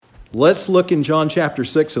Let's look in John chapter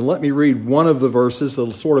 6, and let me read one of the verses that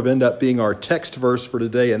will sort of end up being our text verse for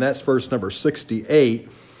today, and that's verse number 68.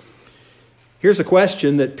 Here's a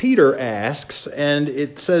question that Peter asks, and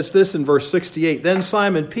it says this in verse 68, "Then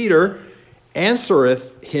Simon Peter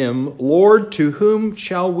answereth him, Lord, to whom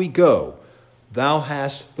shall we go? Thou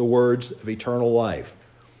hast the words of eternal life."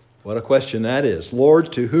 What a question that is.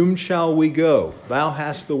 Lord, to whom shall we go? Thou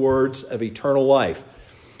hast the words of eternal life.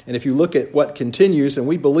 And if you look at what continues, and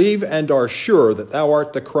we believe and are sure that thou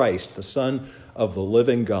art the Christ, the Son of the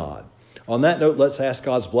living God. On that note, let's ask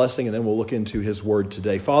God's blessing, and then we'll look into his word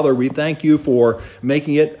today. Father, we thank you for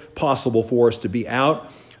making it possible for us to be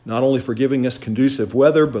out, not only for giving us conducive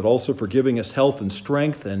weather, but also for giving us health and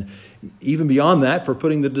strength, and even beyond that, for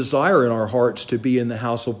putting the desire in our hearts to be in the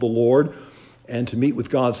house of the Lord and to meet with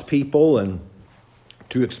God's people and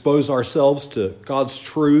to expose ourselves to God's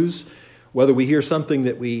truths. Whether we hear something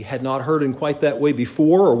that we had not heard in quite that way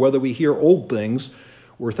before, or whether we hear old things,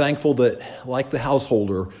 we're thankful that, like the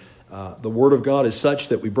householder, the Word of God is such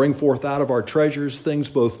that we bring forth out of our treasures things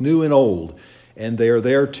both new and old, and they are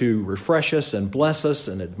there to refresh us and bless us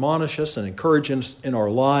and admonish us and encourage us in our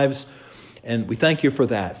lives. And we thank you for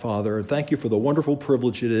that, Father, and thank you for the wonderful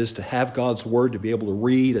privilege it is to have God's Word, to be able to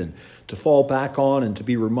read and to fall back on and to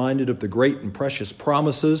be reminded of the great and precious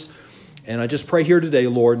promises. And I just pray here today,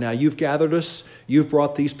 Lord, now you've gathered us, you've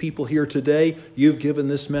brought these people here today, you've given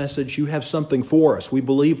this message, you have something for us. We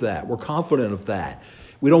believe that. We're confident of that.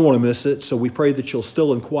 We don't want to miss it, so we pray that you'll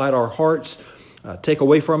still and quiet our hearts, take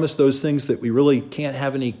away from us those things that we really can't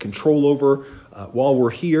have any control over while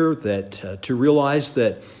we're here, that to realize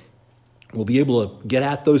that we'll be able to get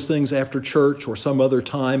at those things after church or some other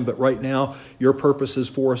time, but right now, your purpose is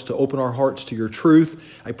for us to open our hearts to your truth.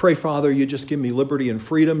 I pray, Father, you just give me liberty and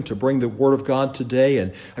freedom to bring the Word of God today,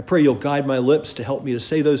 and I pray you'll guide my lips to help me to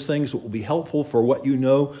say those things that will be helpful for what you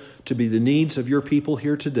know to be the needs of your people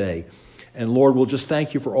here today. And Lord, we'll just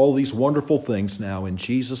thank you for all these wonderful things now. In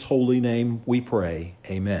Jesus' holy name we pray.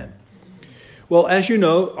 Amen. Well, as you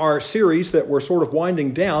know, our series that we're sort of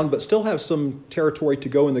winding down, but still have some territory to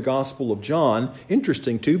go in the Gospel of John.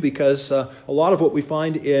 Interesting, too, because a lot of what we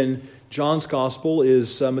find in John's Gospel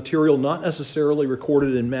is material not necessarily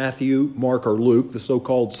recorded in Matthew, Mark, or Luke, the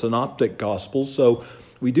so-called synoptic Gospels. So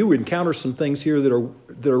we do encounter some things here that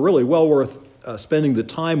are really well worth spending the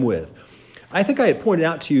time with. I think I had pointed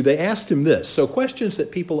out to you, they asked him this. So questions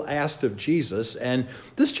that people asked of Jesus, and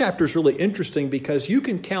this chapter is really interesting because you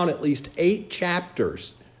can count at least 8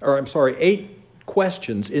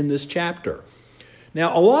 questions in this chapter.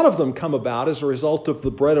 Now, a lot of them come about as a result of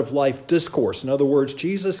the Bread of Life discourse. In other words,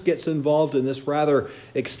 Jesus gets involved in this rather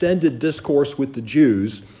extended discourse with the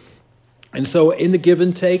Jews. And so in the give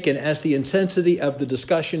and take, and as the intensity of the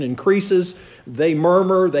discussion increases, they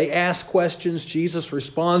murmur, they ask questions, Jesus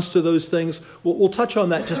responds to those things. We'll touch on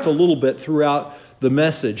that just a little bit throughout the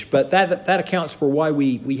message, but that accounts for why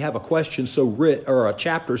we have a question so rich, or a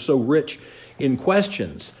chapter so rich in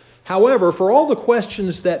questions. However, for all the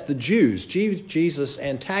questions that the Jews, Jesus'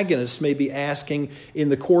 antagonists, may be asking in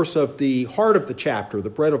the course of the heart of the chapter, the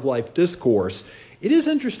Bread of Life discourse, it is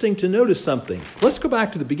interesting to notice something. Let's go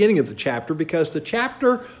back to the beginning of the chapter, because the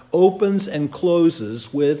chapter opens and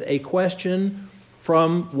closes with a question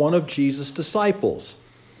from one of Jesus' disciples.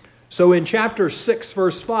 So in chapter 6,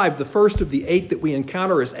 verse 5, the first of the 8 that we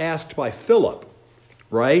encounter is asked by Philip,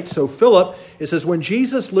 right? So Philip, it says, "When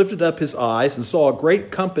Jesus lifted up his eyes and saw a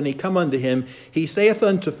great company come unto him, he saith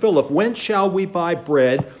unto Philip, Whence shall we buy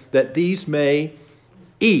bread that these may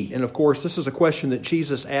eat?" And of course, this is a question that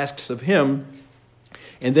Jesus asks of him.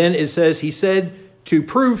 And then it says, he said to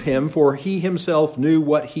prove him, for he himself knew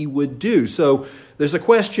what he would do. So there's a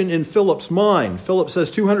question in Philip's mind. Philip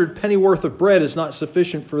says 200 pennyworth of bread is not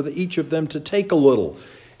sufficient for each of them to take a little.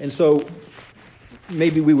 And so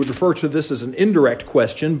maybe we would refer to this as an indirect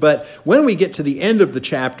question. But when we get to the end of the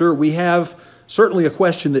chapter, we have certainly a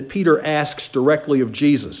question that Peter asks directly of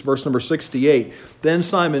Jesus. Verse number 68, "Then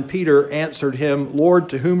Simon Peter answered him, Lord,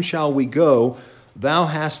 to whom shall we go? Thou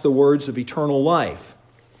hast the words of eternal life."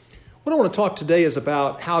 What I want to talk today is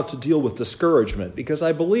about how to deal with discouragement, because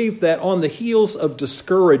I believe that on the heels of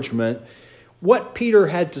discouragement, what Peter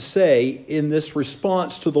had to say in this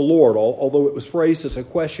response to the Lord, although it was phrased as a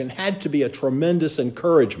question, had to be a tremendous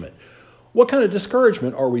encouragement. What kind of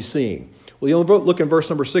discouragement are we seeing? Well, you'll look in verse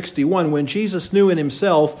number 61, "When Jesus knew in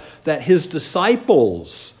himself that his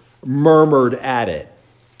disciples murmured at it,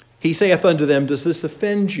 he saith unto them, Does this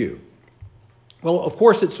offend you?" Well, of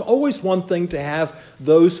course, it's always one thing to have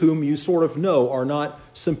those whom you sort of know are not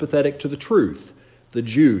sympathetic to the truth, the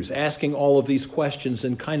Jews, asking all of these questions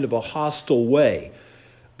in kind of a hostile way.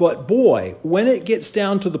 But boy, when it gets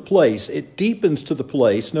down to the place, it deepens to the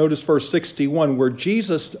place, notice verse 61, where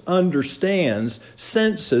Jesus understands,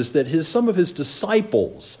 senses that some of his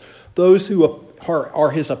disciples, those who are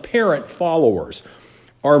his apparent followers,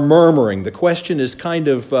 are murmuring. The question is kind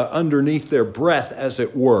of underneath their breath, as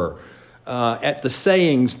it were, at the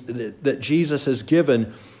sayings that Jesus has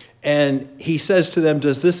given. And he says to them,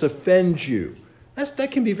 does this offend you? That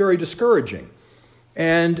can be very discouraging.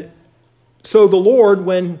 And so the Lord,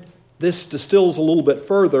 when this distills a little bit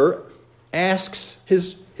further, asks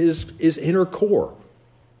his inner core,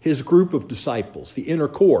 his group of disciples, the inner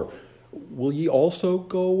core, will ye also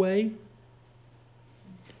go away?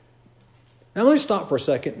 Now let me stop for a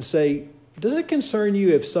second and say, does it concern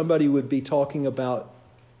you if somebody would be talking about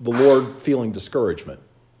the Lord feeling discouragement?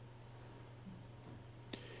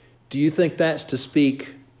 Do you think that's to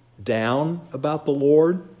speak down about the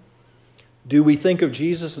Lord? Do we think of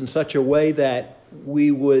Jesus in such a way that we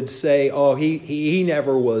would say, oh, he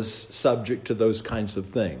never was subject to those kinds of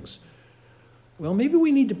things? Well, maybe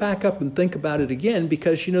we need to back up and think about it again,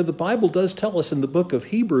 because, the Bible does tell us in the book of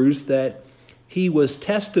Hebrews that he was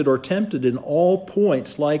tested or tempted in all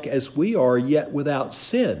points like as we are, yet without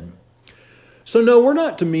sin. So no, we're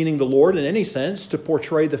not demeaning the Lord in any sense to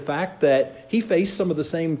portray the fact that he faced some of the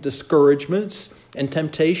same discouragements and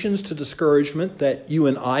temptations to discouragement that you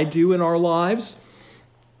and I do in our lives.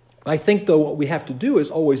 I think, though, what we have to do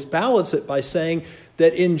is always balance it by saying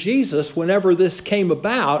that in Jesus, whenever this came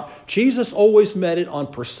about, Jesus always met it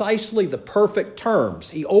on precisely the perfect terms.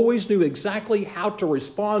 He always knew exactly how to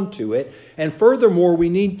respond to it. And furthermore, we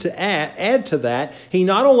need to add to that, he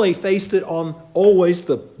not only faced it on always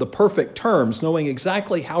the perfect terms, knowing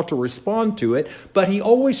exactly how to respond to it, but he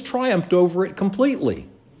always triumphed over it completely.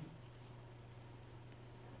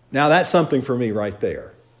 Now, that's something for me right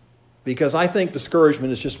there. Because I think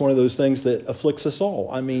discouragement is just one of those things that afflicts us all.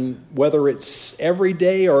 I mean, whether it's every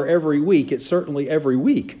day or every week, it's certainly every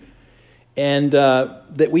week. And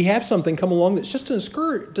that we have something come along that's just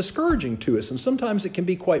discouraging to us. And sometimes it can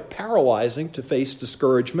be quite paralyzing to face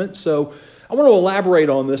discouragement. So I want to elaborate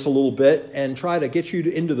on this a little bit and try to get you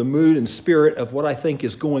into the mood and spirit of what I think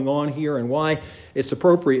is going on here and why it's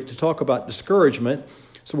appropriate to talk about discouragement.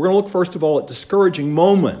 So we're going to look first of all at discouraging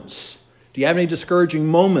moments. Do you have any discouraging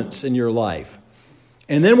moments in your life?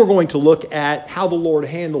 And then we're going to look at how the Lord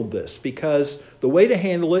handled this, because the way to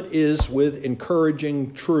handle it is with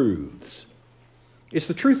encouraging truths. It's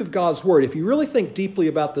the truth of God's Word. If you really think deeply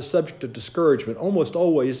about the subject of discouragement, almost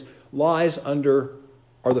always lies under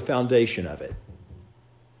or the foundation of it.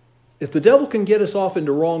 If the devil can get us off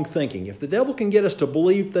into wrong thinking, if the devil can get us to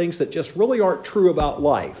believe things that just really aren't true about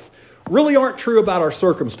life, really aren't true about our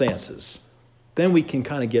circumstances, then we can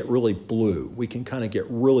kind of get really blue. We can kind of get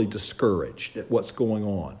really discouraged at what's going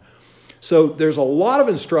on. So there's a lot of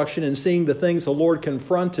instruction in seeing the things the Lord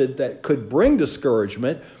confronted that could bring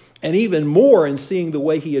discouragement, and even more in seeing the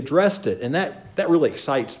way he addressed it. And that really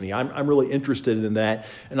excites me. I'm really interested in that,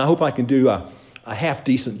 and I hope I can do a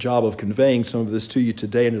half-decent job of conveying some of this to you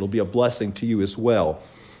today, and it'll be a blessing to you as well.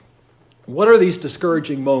 What are these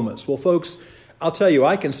discouraging moments? Well, folks, I'll tell you,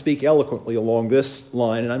 I can speak eloquently along this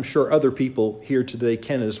line, and I'm sure other people here today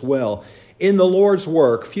can as well. In the Lord's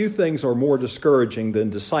work, few things are more discouraging than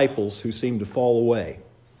disciples who seem to fall away.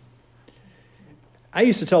 I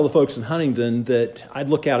used to tell the folks in Huntingdon that I'd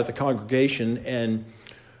look out at the congregation, and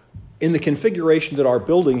in the configuration that our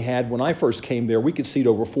building had when I first came there, we could seat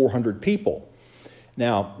over 400 people.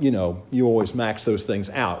 Now, you always max those things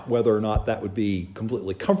out. Whether or not that would be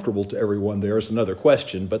completely comfortable to everyone there is another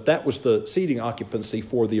question, but that was the seating occupancy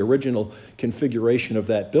for the original configuration of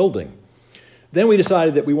that building. Then we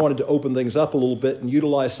decided that we wanted to open things up a little bit and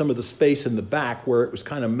utilize some of the space in the back where it was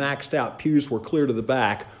kind of maxed out. Pews were clear to the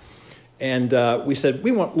back. And we said,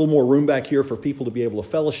 we want a little more room back here for people to be able to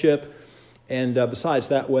fellowship. And besides,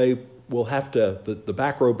 that way, we'll have to, the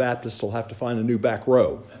back row Baptists will have to find a new back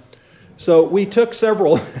row. So we took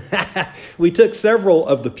several of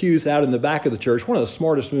the pews out in the back of the church. One of the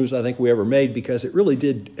smartest moves I think we ever made, because it really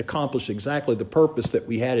did accomplish exactly the purpose that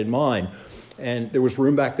we had in mind. And there was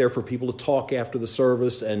room back there for people to talk after the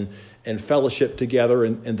service and fellowship together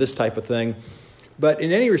and this type of thing. But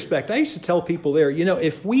in any respect, I used to tell people there,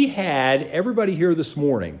 if we had everybody here this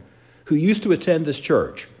morning who used to attend this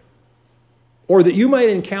church, or that you might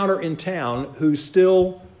encounter in town who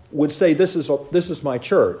still would say, this is my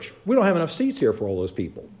church, we don't have enough seats here for all those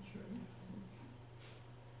people.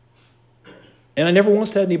 And I never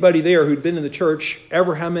once had anybody there who'd been in the church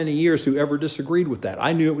ever how many years who ever disagreed with that.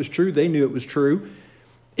 I knew it was true. They knew it was true.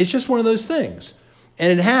 It's just one of those things.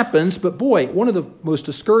 And it happens, but boy, one of the most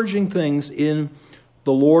discouraging things in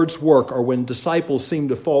the Lord's work or when disciples seem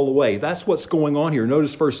to fall away. That's what's going on here.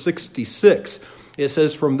 Notice verse 66. It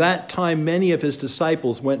says, "From that time many of his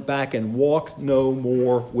disciples went back and walked no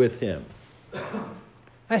more with him."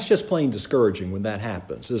 That's just plain discouraging when that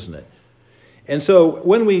happens, isn't it? And so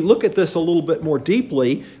when we look at this a little bit more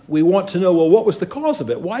deeply, we want to know, well, what was the cause of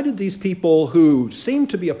it? Why did these people who seemed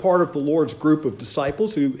to be a part of the Lord's group of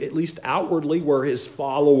disciples, who at least outwardly were his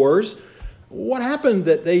followers, what happened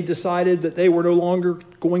that they decided that they were no longer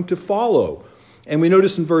going to follow? And we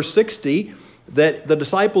notice in verse 60 that the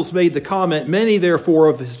disciples made the comment, "Many therefore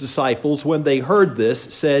of his disciples, when they heard this,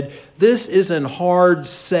 said, 'This is an hard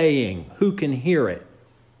saying. Who can hear it?'"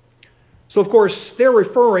 So, of course, they're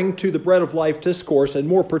referring to the Bread of Life discourse, and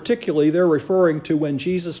more particularly, they're referring to when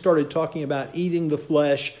Jesus started talking about eating the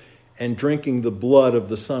flesh and drinking the blood of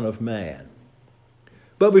the Son of Man.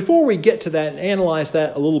 But before we get to that and analyze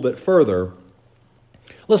that a little bit further,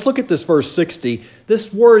 let's look at this verse 60.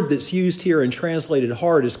 This word that's used here and translated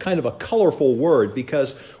hard is kind of a colorful word,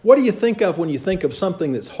 because what do you think of when you think of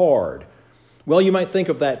something that's hard? Well, you might think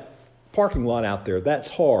of that parking lot out there.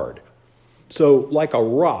 That's hard. So like a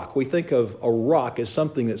rock, we think of a rock as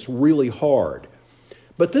something that's really hard.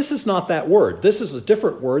 But this is not that word. This is a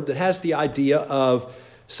different word that has the idea of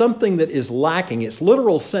something that is lacking. Its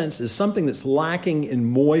literal sense is something that's lacking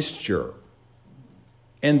in moisture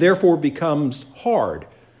and therefore becomes hard.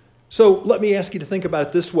 So let me ask you to think about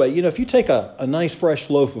it this way. You know, if you take a nice fresh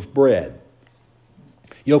loaf of bread,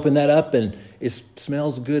 you open that up and it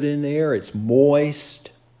smells good in there, it's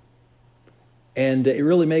moist, and it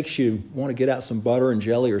really makes you want to get out some butter and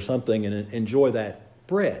jelly or something and enjoy that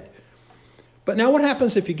bread. But now what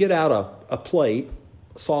happens if you get out a plate,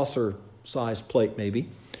 a saucer-sized plate maybe,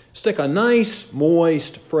 stick a nice,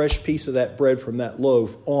 moist, fresh piece of that bread from that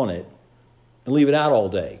loaf on it, and leave it out all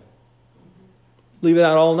day? Leave it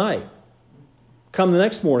out all night. Come the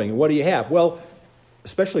next morning, and what do you have? Well,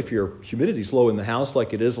 especially if your humidity's low in the house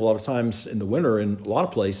like it is a lot of times in the winter in a lot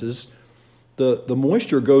of places, the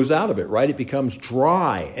moisture goes out of it, right? It becomes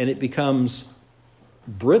dry, and it becomes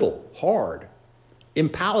brittle, hard,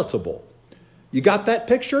 impalatable. You got that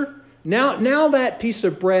picture? Now that piece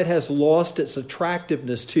of bread has lost its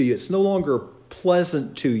attractiveness to you. It's no longer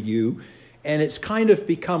pleasant to you, and it's kind of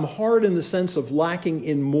become hard in the sense of lacking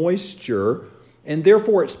in moisture, and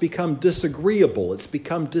therefore it's become disagreeable. It's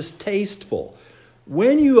become distasteful.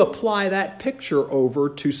 When you apply that picture over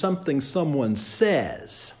to something someone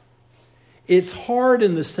says, it's hard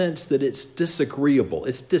in the sense that it's disagreeable.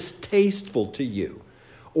 It's distasteful to you.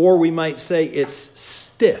 Or we might say it's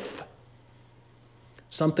stiff.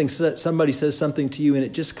 Somebody says something to you and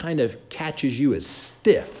it just kind of catches you as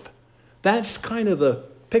stiff. That's kind of the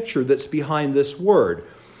picture that's behind this word.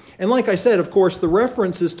 And like I said, of course, the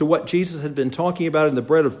references to what Jesus had been talking about in the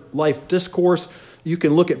Bread of Life discourse, you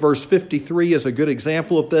can look at verse 53 as a good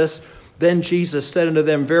example of this. "Then Jesus said unto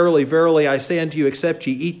them, Verily, verily, I say unto you, except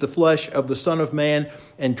ye eat the flesh of the Son of Man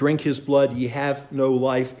and drink his blood, ye have no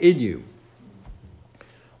life in you."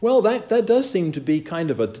 Well, that does seem to be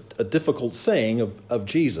kind of a difficult saying of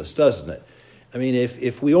Jesus, doesn't it? I mean,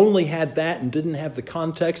 if we only had that and didn't have the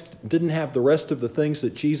context, didn't have the rest of the things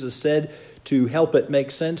that Jesus said to help it make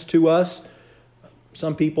sense to us,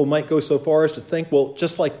 some people might go so far as to think, well,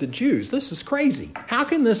 just like the Jews, this is crazy. How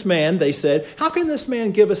can this man, they said, how can this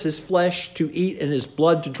man give us his flesh to eat and his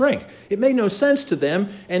blood to drink? It made no sense to them.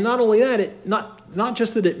 And not only that, not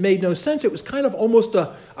just that it made no sense, it was kind of almost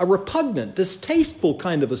a repugnant, distasteful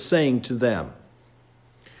kind of a saying to them.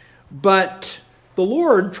 But the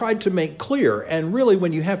Lord tried to make clear, and really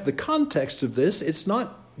when you have the context of this, it's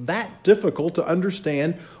not that difficult to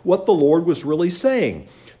understand what the Lord was really saying.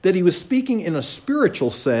 That he was speaking in a spiritual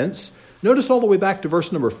sense. Notice all the way back to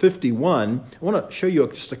verse number 51. I want to show you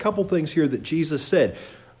just a couple things here that Jesus said.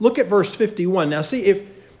 Look at verse 51. Now see,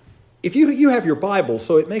 if you have your Bible,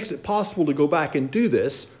 so it makes it possible to go back and do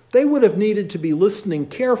this, they would have needed to be listening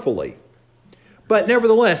carefully. But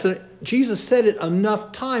nevertheless, Jesus said it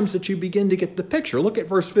enough times that you begin to get the picture. Look at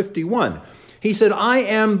verse 51. He said, "I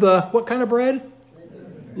am the," what kind of bread?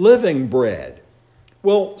 Living bread.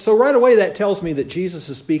 Well, so right away that tells me that Jesus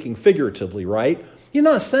is speaking figuratively, right? He's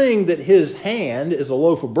not saying that his hand is a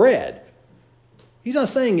loaf of bread. He's not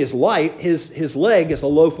saying his leg is a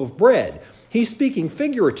loaf of bread. He's speaking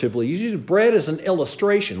figuratively. He's using bread as an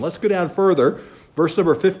illustration. Let's go down further. Verse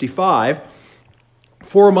number 55.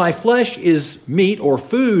 "For my flesh is meat or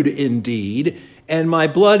food indeed, and my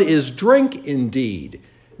blood is drink indeed."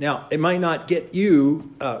 Now, it might not get you,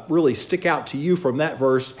 really stick out to you from that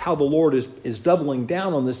verse, how the Lord is doubling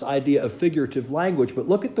down on this idea of figurative language. But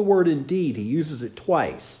look at the word indeed. He uses it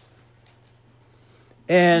twice.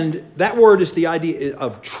 And that word is the idea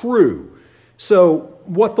of true. So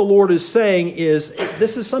what the Lord is saying is,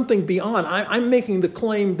 this is something beyond. I'm making the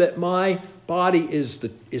claim that my body is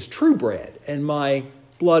true bread and my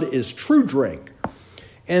blood is true drink.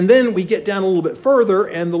 And then we get down a little bit further,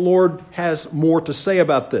 and the Lord has more to say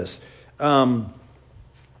about this.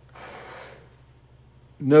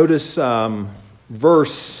 Notice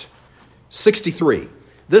verse 63.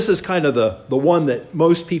 This is kind of the one that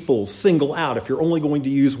most people single out if you're only going to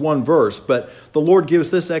use one verse. But the Lord gives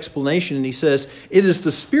this explanation, and he says, "It is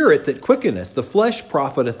the Spirit that quickeneth, the flesh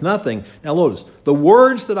profiteth nothing." Now notice, the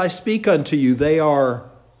words that I speak unto you, they are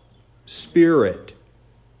spirit,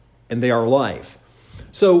 and they are life.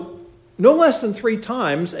 So no less than 3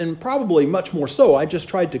 times, and probably much more so, I just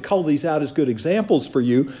tried to cull these out as good examples for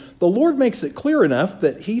you, the Lord makes it clear enough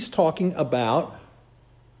that he's talking about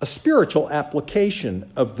a spiritual application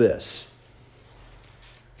of this.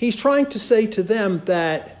 He's trying to say to them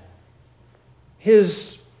that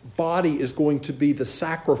his body is going to be the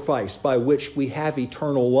sacrifice by which we have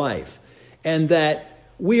eternal life, and that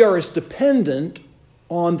we are as dependent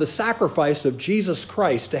on the sacrifice of Jesus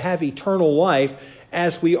Christ to have eternal life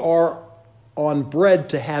as we are on bread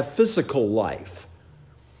to have physical life.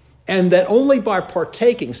 And that only by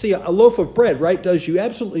partaking, see, a loaf of bread, right, does you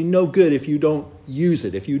absolutely no good if you don't use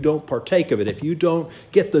it, if you don't partake of it, if you don't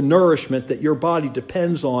get the nourishment that your body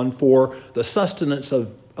depends on for the sustenance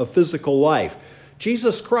of physical life.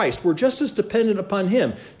 Jesus Christ, we're just as dependent upon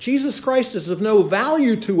him. Jesus Christ is of no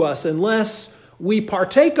value to us unless we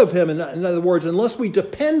partake of him. In other words, unless we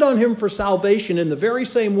depend on him for salvation in the very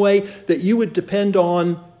same way that you would depend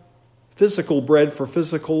on physical bread for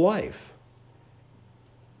physical life.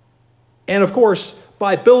 And of course,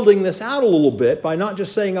 by building this out a little bit, by not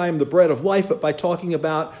just saying I am the bread of life, but by talking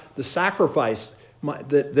about the sacrifice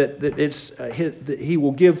that he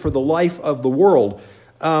will give for the life of the world,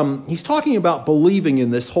 he's talking about believing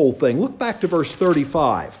in this whole thing. Look back to verse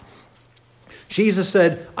 35. Jesus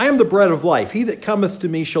said, "I am the bread of life. He that cometh to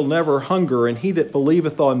me shall never hunger, and he that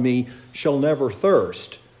believeth on me shall never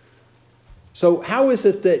thirst." So how is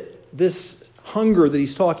it that this hunger that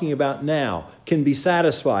he's talking about now can be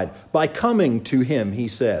satisfied? By coming to him, he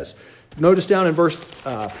says. Notice down in verse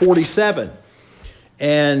 47.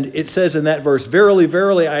 And it says in that verse, "Verily,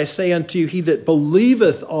 verily, I say unto you, he that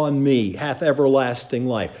believeth on me hath everlasting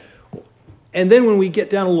life." And then when we get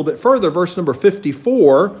down a little bit further, verse number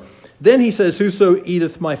 54, then he says, "Whoso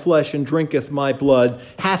eateth my flesh and drinketh my blood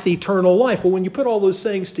hath eternal life." Well, when you put all those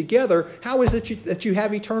things together, how is it that you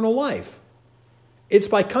have eternal life? It's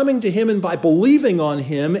by coming to him and by believing on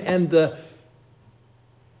him, and the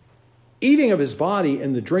eating of his body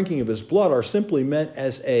and the drinking of his blood are simply meant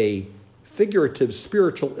as a figurative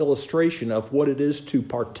spiritual illustration of what it is to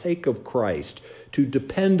partake of Christ, to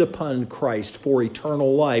depend upon Christ for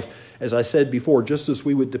eternal life. As I said before, just as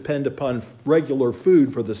we would depend upon regular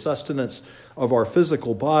food for the sustenance of our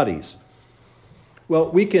physical bodies. Well,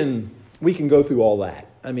 we can go through all that.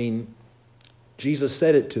 I mean, Jesus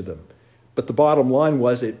said it to them. But the bottom line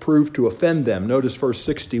was it proved to offend them. Notice verse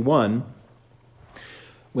 61.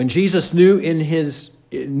 When Jesus knew in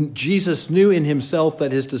himself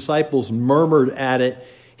that his disciples murmured at it,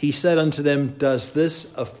 he said unto them, "Does this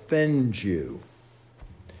offend you?"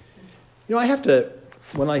 You know, I have to,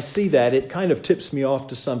 when I see that, it kind of tips me off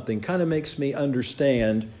to something, kind of makes me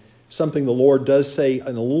understand something the Lord does say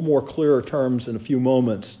in a little more clearer terms in a few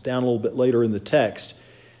moments, down a little bit later in the text.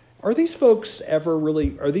 Are these folks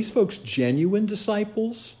genuine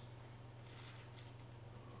disciples?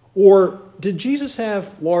 Or did Jesus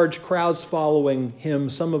have large crowds following him,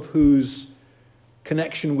 some of whose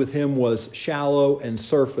connection with him was shallow and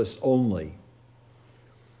surface only?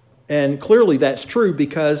 And clearly that's true,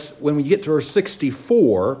 because when we get to verse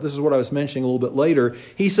 64, this is what I was mentioning a little bit later,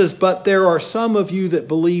 he says, "But there are some of you that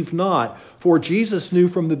believe not, for Jesus knew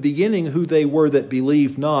from the beginning who they were that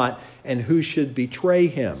believed not, and who should betray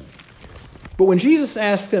him." But when Jesus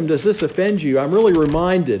asked them, "Does this offend you?" I'm really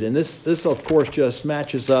reminded, and this of course just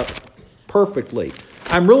matches up perfectly.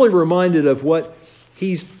 I'm really reminded of what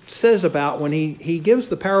he says about when he gives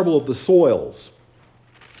the parable of the soils.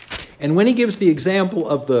 And when he gives the example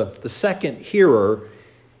of the second hearer,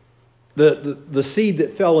 the seed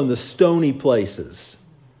that fell in the stony places,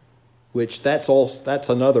 which that's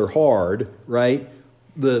another hard, right?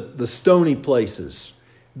 The stony places.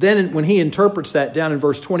 Then when he interprets that down in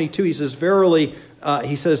verse 22, he says, "Verily,"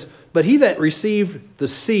 he says, "but he that received the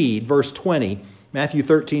seed," verse 20, Matthew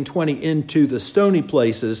 13:20, "into the stony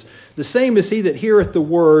places, the same is he that heareth the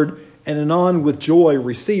word, and anon with joy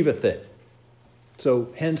receiveth it." So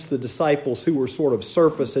hence the disciples who were sort of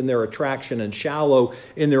surface in their attraction and shallow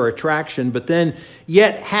in their attraction. But then,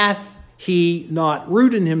 yet hath he not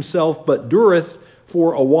root in himself, but dureth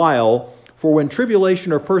for a while. For when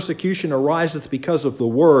tribulation or persecution ariseth because of the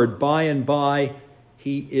word, by and by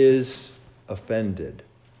he is offended.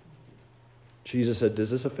 Jesus said,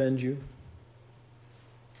 does this offend you?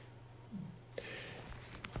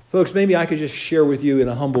 Folks, maybe I could just share with you in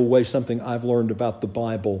a humble way something I've learned about the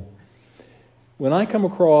Bible. When I come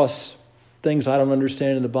across things I don't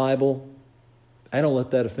understand in the Bible, I don't let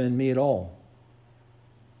that offend me at all.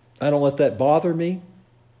 I don't let that bother me.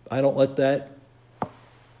 I don't let that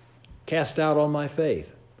cast doubt on my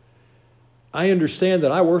faith. I understand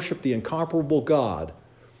that I worship the incomparable God,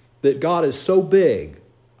 that God is so big,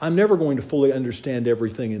 I'm never going to fully understand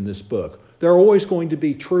everything in this book. There are always going to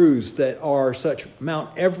be truths that are such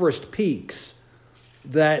Mount Everest peaks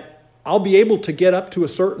that I'll be able to get up to a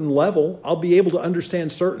certain level. I'll be able to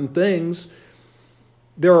understand certain things.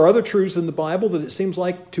 There are other truths in the Bible that it seems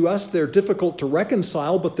like to us they're difficult to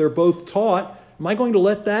reconcile, but they're both taught. Am I going to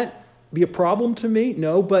let that be a problem to me?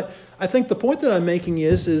 No, but I think the point that I'm making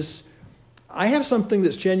is I have something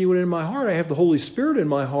that's genuine in my heart. I have the Holy Spirit in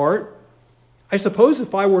my heart. I suppose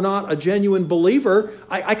if I were not a genuine believer,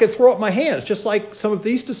 I could throw up my hands, just like some of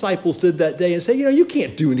these disciples did that day, and say, you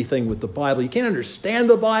can't do anything with the Bible. You can't understand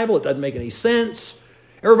the Bible. It doesn't make any sense.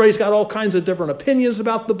 Everybody's got all kinds of different opinions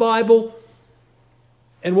about the Bible,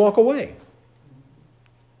 and walk away.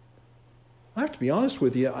 I have to be honest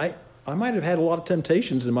with you. I might have had a lot of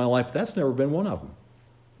temptations in my life, but that's never been one of them.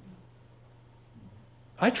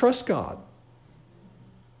 I trust God.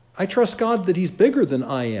 I trust God that He's bigger than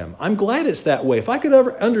I am. I'm glad it's that way. If I could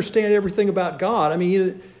ever understand everything about God,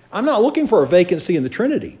 I'm not looking for a vacancy in the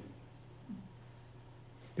Trinity.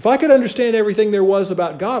 If I could understand everything there was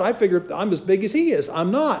about God, I figured I'm as big as He is.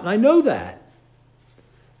 I'm not, and I know that.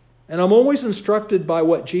 And I'm always instructed by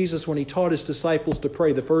what Jesus, when He taught His disciples to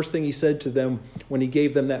pray, the first thing He said to them when He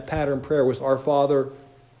gave them that pattern prayer was, Our Father,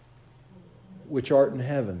 which art in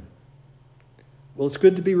heaven. Well, it's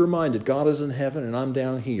good to be reminded God is in heaven and I'm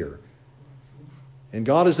down here. And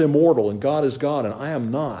God is immortal and God is God and I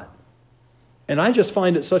am not. And I just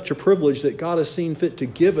find it such a privilege that God has seen fit to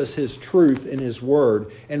give us His truth in His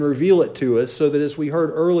Word and reveal it to us so that, as we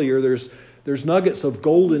heard earlier, there's nuggets of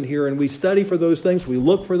gold in here, and we study for those things, we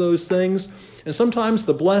look for those things. And sometimes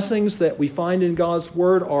the blessings that we find in God's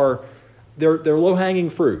Word they're low-hanging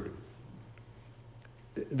fruit.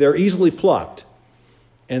 They're easily plucked.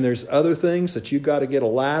 And there's other things that you've got to get a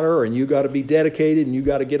ladder and you've got to be dedicated and you've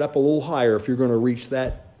got to get up a little higher if you're going to reach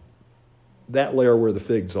that layer where the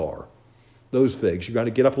figs are. Those figs. You've got to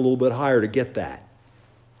get up a little bit higher to get that.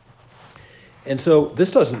 And so this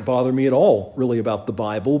doesn't bother me at all, really, about the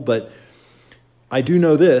Bible, but I do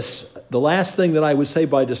know this. The last thing that I would say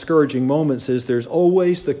by discouraging moments is there's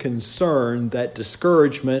always the concern that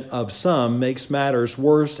discouragement of some makes matters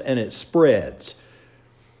worse and it spreads.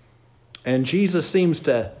 And Jesus seems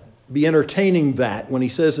to be entertaining that when He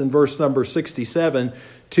says in verse number 67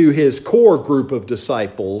 to His core group of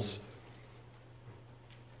disciples,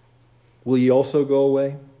 will ye also go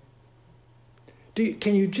away?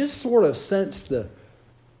 Can you just sort of sense the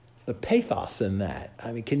pathos in that?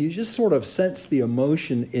 Can you just sort of sense the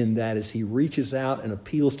emotion in that as He reaches out and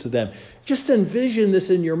appeals to them? Just envision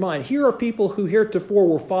this in your mind. Here are people who heretofore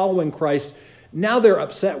were following Christ. Now they're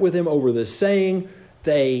upset with Him over this saying.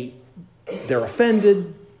 They're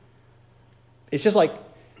offended. It's just like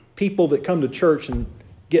people that come to church and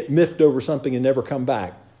get miffed over something and never come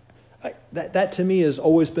back. That to me has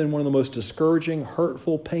always been one of the most discouraging,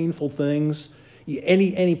 hurtful, painful things.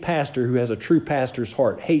 Any pastor who has a true pastor's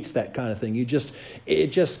heart hates that kind of thing. It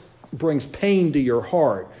just brings pain to your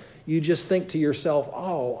heart. You just think to yourself,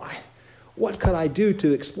 what could I do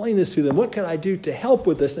to explain this to them? What can I do to help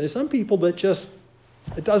with this? And there's some people that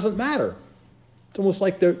it doesn't matter. It's almost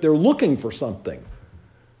like they're looking for something.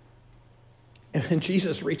 And then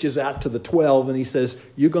Jesus reaches out to the 12 and He says,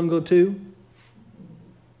 you going to go too?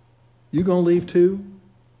 You going to leave too?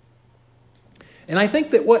 And I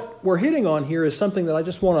think that what we're hitting on here is something that I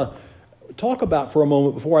just want to talk about for a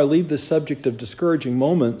moment before I leave this subject of discouraging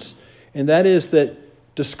moments. And that is that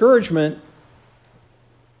discouragement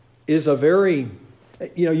is a very,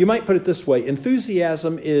 you might put it this way.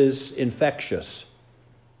 Enthusiasm is infectious.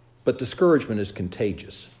 But discouragement is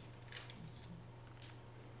contagious.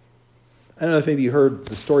 I don't know if maybe you heard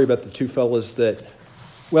the story about the two fellas it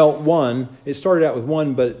started out with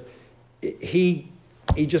one, but he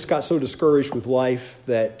just got so discouraged with life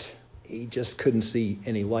that he just couldn't see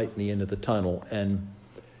any light in the end of the tunnel. And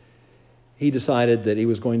he decided that he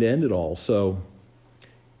was going to end it all. So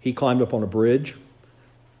he climbed up on a bridge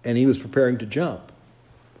and he was preparing to jump.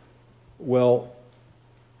 Well,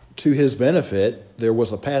 to his benefit, there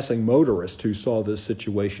was a passing motorist who saw this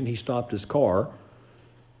situation. He stopped his car.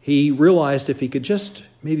 He realized if he could just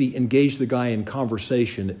maybe engage the guy in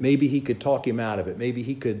conversation, that maybe he could talk him out of it. Maybe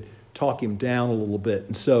he could talk him down a little bit.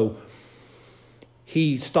 And so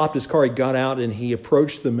he stopped his car, he got out, and he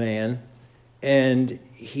approached the man, and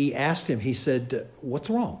he asked him, he said, "What's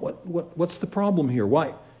wrong? What's the problem here?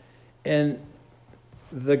 Why?" And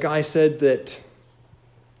the guy said that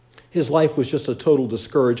his life was just a total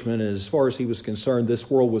discouragement, and as far as he was concerned, this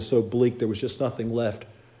world was so bleak, there was just nothing left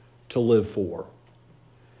to live for.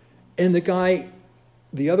 And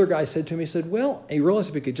the other guy said to him, he said, well, he realized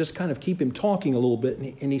if he could just kind of keep him talking a little bit,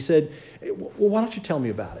 and he said, well, why don't you tell me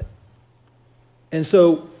about it? And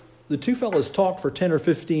so the two fellas talked for 10 or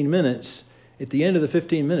 15 minutes. At the end of the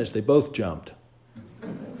 15 minutes, they both jumped.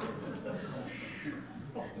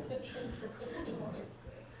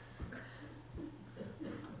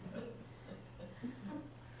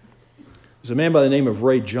 There's a man by the name of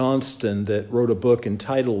Ray Johnston that wrote a book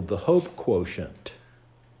entitled The Hope Quotient.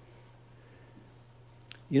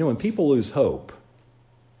 You know, when people lose hope,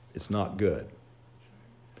 it's not good.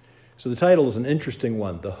 So the title is an interesting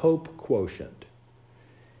one, The Hope Quotient.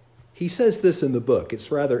 He says this in the book. It's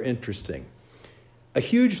rather interesting. A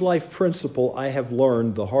huge life principle I have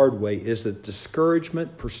learned the hard way is that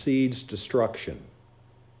discouragement precedes destruction.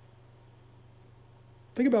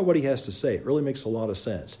 Think about what he has to say. It really makes a lot of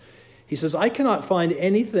sense. He says, I cannot find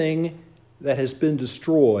anything that has been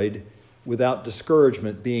destroyed without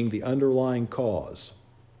discouragement being the underlying cause.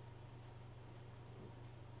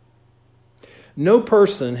 No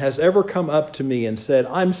person has ever come up to me and said,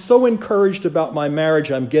 I'm so encouraged about my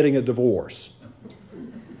marriage, I'm getting a divorce.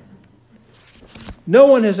 No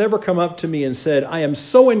one has ever come up to me and said, I am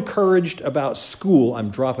so encouraged about school,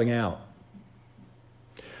 I'm dropping out.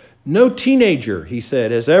 No teenager, he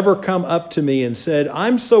said, has ever come up to me and said,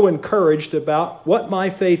 I'm so encouraged about what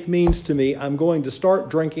my faith means to me, I'm going to start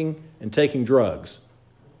drinking and taking drugs.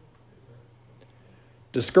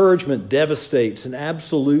 Discouragement devastates, and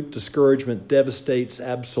absolute discouragement devastates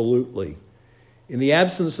absolutely. In the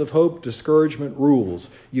absence of hope, discouragement rules.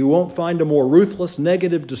 You won't find a more ruthless,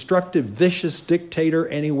 negative, destructive, vicious dictator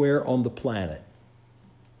anywhere on the planet.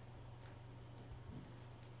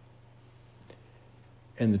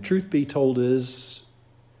 And the truth be told is,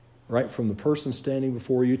 right from the person standing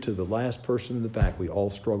before you to the last person in the back, we all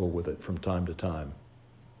struggle with it from time to time.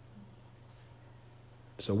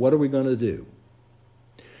 So what are we going to do?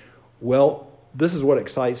 Well, this is what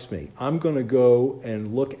excites me. I'm going to go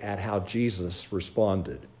and look at how Jesus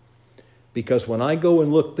responded. Because when I go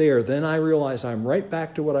and look there, then I realize I'm right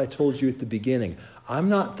back to what I told you at the beginning. I'm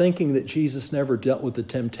not thinking that Jesus never dealt with the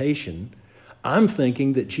temptation. I'm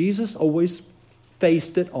thinking that Jesus always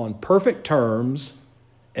faced it on perfect terms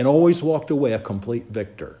and always walked away a complete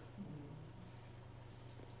victor.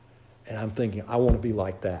 And I'm thinking, I want to be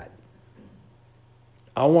like that.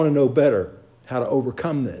 I want to know better how to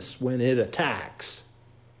overcome this when it attacks.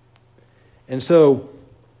 And so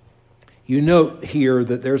you note here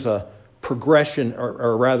that there's a progression,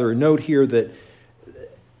 or rather a note here that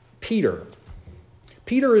Peter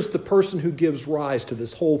is the person who gives rise to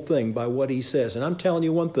this whole thing by what he says. And I'm telling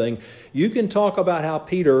you one thing, you can talk about how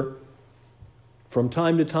Peter from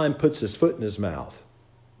time to time puts his foot in his mouth.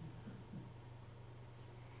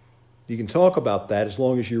 You can talk about that as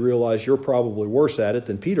long as you realize you're probably worse at it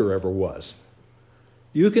than Peter ever was.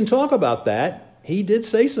 You can talk about that. He did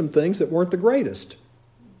say some things that weren't the greatest.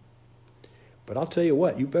 But I'll tell you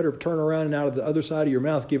what, you better turn around and out of the other side of your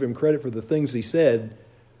mouth give him credit for the things he said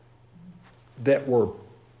that were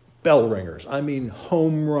bell ringers. I mean,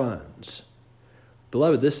 home runs.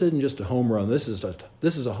 Beloved, this isn't just a home run. This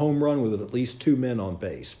is a home run with at least two men on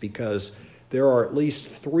base, because there are at least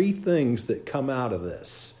three things that come out of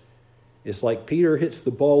this. It's like Peter hits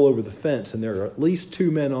the ball over the fence, and there are at least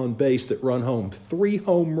two men on base that run home. 3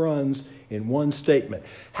 home runs in one statement.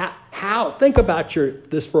 How? Think about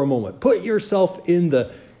this for a moment. Put yourself in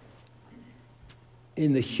the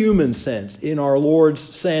human sense, in our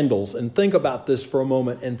Lord's sandals, and think about this for a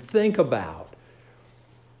moment, and think about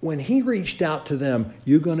when he reached out to them,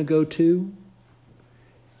 you going to go too?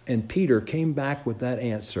 And Peter came back with that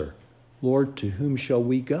answer, Lord, to whom shall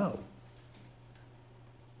we go?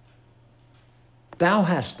 Thou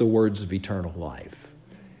hast the words of eternal life.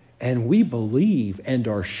 And we believe and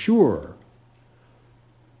are sure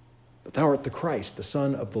that thou art the Christ, the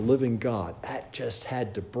Son of the living God. That just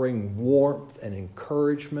had to bring warmth and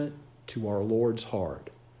encouragement to our Lord's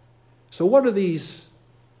heart. So what are these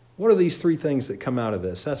 3 things that come out of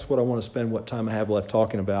this? That's what I want to spend what time I have left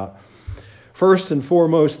talking about. First and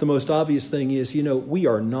foremost, the most obvious thing is, we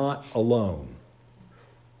are not alone.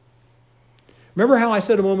 Remember how I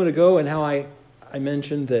said a moment ago and how I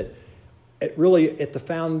mentioned that at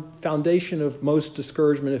the foundation of most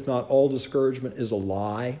discouragement, if not all discouragement, is a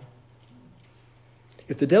lie?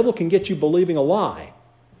 If the devil can get you believing a lie,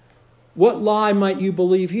 what lie might you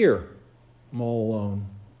believe here? I'm all alone.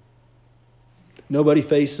 Nobody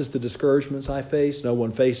faces the discouragements I face. No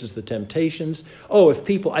one faces the temptations.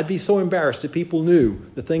 I'd be so embarrassed if people knew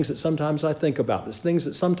the things that sometimes I think about, the things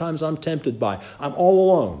that sometimes I'm tempted by. I'm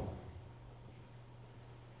all alone.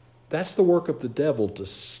 That's the work of the devil to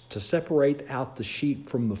separate out the sheep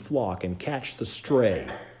from the flock and catch the stray,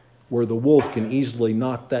 where the wolf can easily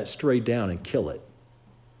knock that stray down and kill it.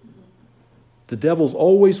 The devil's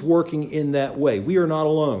always working in that way. We are not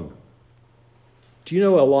alone. Do you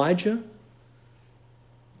know Elijah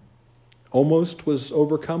almost was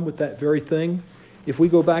overcome with that very thing? If we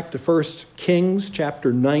go back to 1 Kings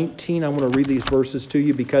chapter 19, I want to read these verses to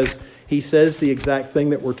you because he says the exact thing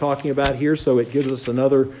that we're talking about here, so it gives us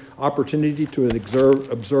another opportunity to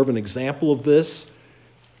observe an example of this.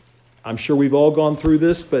 I'm sure we've all gone through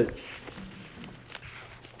this, but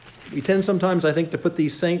we tend sometimes, I think, to put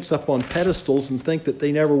these saints up on pedestals and think that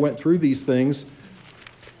they never went through these things.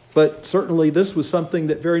 But certainly this was something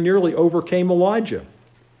that very nearly overcame Elijah.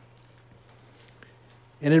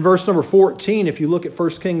 And in verse number 14, if you look at 1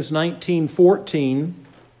 Kings 19:14,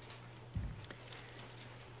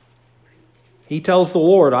 he tells the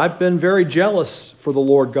Lord, I've been very jealous for the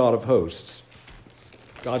Lord God of hosts.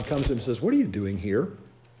 God comes to him and says, what are you doing here?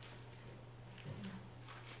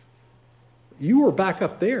 You were back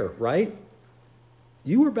up there, right?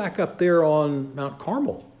 You were back up there on Mount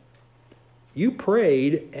Carmel. You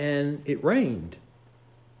prayed and it rained.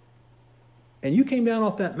 And you came down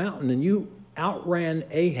off that mountain and you outran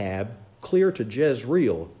Ahab clear to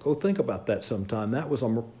Jezreel. Go think about that sometime. That was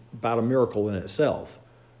about a miracle in itself.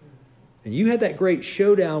 And you had that great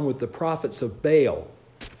showdown with the prophets of Baal.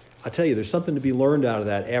 I tell you, there's something to be learned out of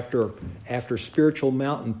that after spiritual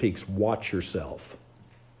mountain peaks. Watch yourself.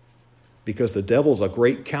 Because the devil's a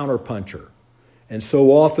great counterpuncher. And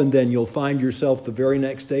so often then you'll find yourself the very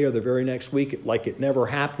next day or the very next week like it never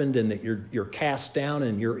happened, and that you're cast down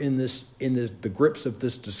and you're in the grips of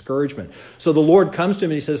this discouragement. So the Lord comes to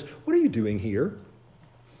him and he says, what are you doing here?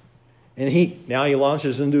 And he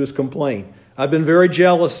launches into his complaint. I've been very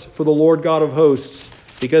jealous for the Lord God of hosts,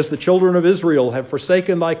 because the children of Israel have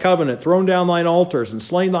forsaken thy covenant, thrown down thine altars, and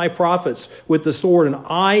slain thy prophets with the sword, and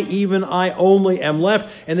I, even I only, am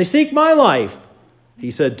left, and they seek my life,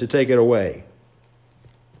 he said, to take it away.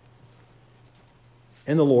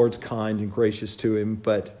 And the Lord's kind and gracious to him,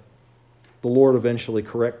 but the Lord eventually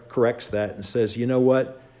corrects that and says, you know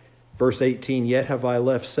what? Verse 18, yet have I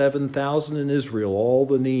left 7,000 in Israel, all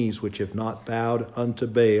the knees which have not bowed unto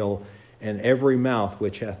Baal, and every mouth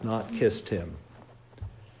which hath not kissed him.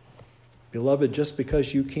 Beloved, just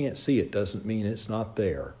because you can't see it doesn't mean it's not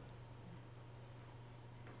there.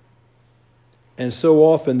 And so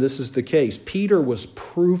often this is the case. Peter was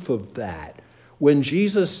proof of that. When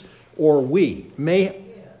Jesus or we may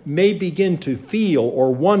begin to feel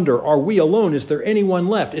or wonder, are we alone? Is there anyone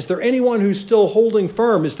left? Is there anyone who's still holding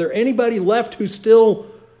firm? Is there anybody left who's still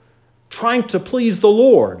trying to please the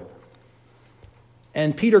Lord?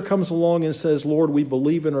 And Peter comes along and says, Lord, we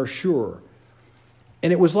believe and are sure.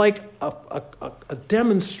 And it was like a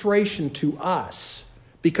demonstration to us,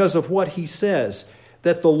 because of what he says,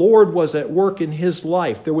 that the Lord was at work in his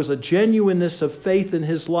life. There was a genuineness of faith in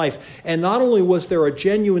his life. And not only was there a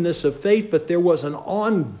genuineness of faith, but there was an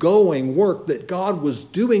ongoing work that God was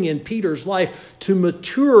doing in Peter's life to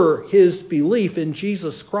mature his belief in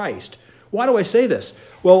Jesus Christ. Why do I say this?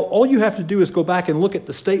 Well, all you have to do is go back and look at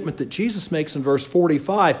the statement that Jesus makes in verse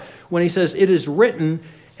 45 when he says, it is written,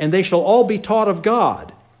 and they shall all be taught of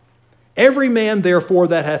God. Every man, therefore,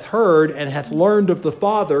 that hath heard and hath learned of the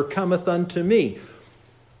Father cometh unto me.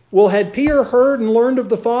 Well, had Peter heard and learned of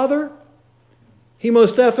the Father? He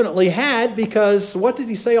most definitely had, because what did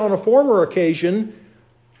he say on a former occasion?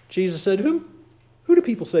 Jesus said, who do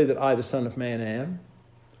people say that I, the Son of Man, am?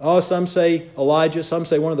 Oh, some say Elijah, some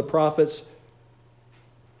say one of the prophets.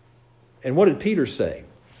 And what did Peter say?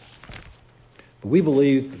 We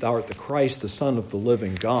believe that thou art the Christ, the Son of the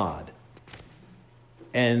living God.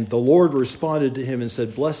 And the Lord responded to him and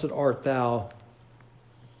said, blessed art thou,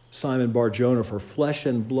 Simon Bar-Jonah, for flesh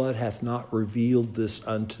and blood hath not revealed this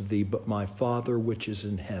unto thee, but my Father which is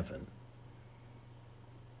in heaven.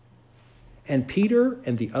 And Peter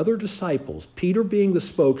and the other disciples, Peter being the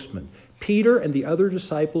spokesman, Peter and the other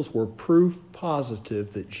disciples were proof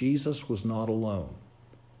positive that Jesus was not alone.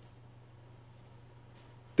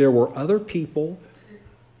 There were other people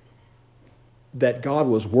that God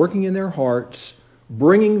was working in their hearts,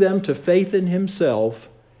 bringing them to faith in himself,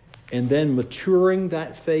 and then maturing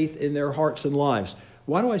that faith in their hearts and lives.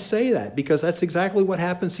 Why do I say that? Because that's exactly what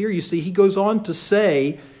happens here. You see, he goes on to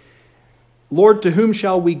say, Lord, to whom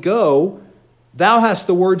shall we go? Thou hast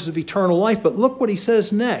the words of eternal life. But look what he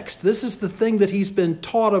says next. This is the thing that he's been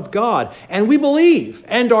taught of God. And we believe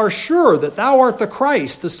and are sure that thou art the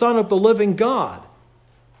Christ, the Son of the living God.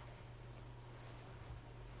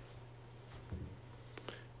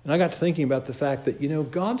 And I got to thinking about the fact that,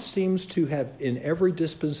 God seems to have, in every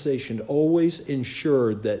dispensation, always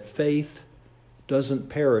ensured that faith doesn't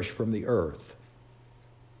perish from the earth.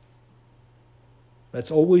 That's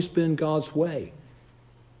always been God's way.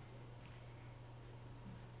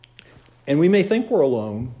 And we may think we're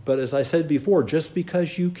alone, but as I said before, just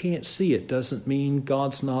because you can't see it doesn't mean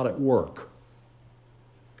God's not at work.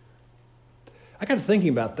 I got to thinking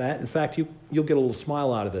about that. In fact, you'll get a little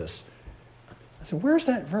smile out of this. I said, where's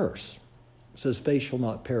that verse? It says, faith shall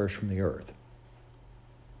not perish from the earth.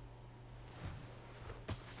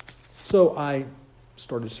 So I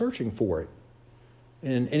started searching for it.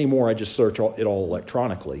 And anymore, I just search it all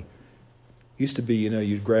electronically. Used to be,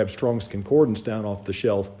 you'd grab Strong's Concordance down off the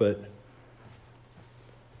shelf, but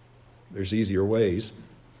there's easier ways.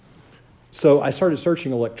 So I started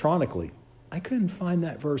searching electronically. I couldn't find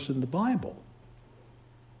that verse in the Bible.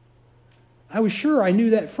 I was sure I knew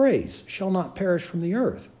that phrase, shall not perish from the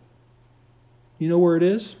earth. You know where it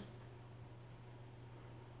is?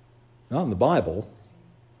 Not in the Bible.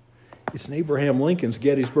 It's in Abraham Lincoln's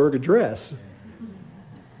Gettysburg Address.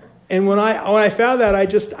 And when I found that, I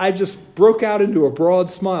just broke out into a broad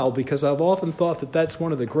smile, because I've often thought that that's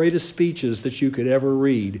one of the greatest speeches that you could ever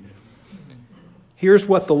read. Here's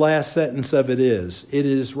what the last sentence of it is. It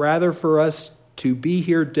is rather for us to be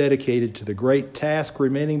here dedicated to the great task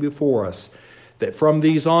remaining before us, that from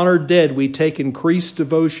these honored dead we take increased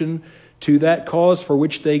devotion to that cause for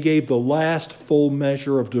which they gave the last full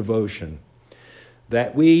measure of devotion,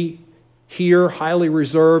 that we here highly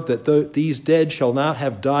reserve that these dead shall not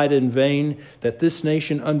have died in vain, that this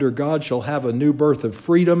nation under God shall have a new birth of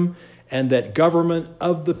freedom, and that government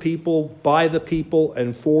of the people, by the people,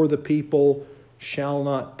 and for the people shall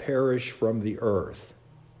not perish from the earth.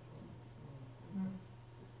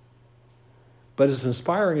 But as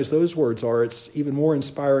inspiring as those words are, it's even more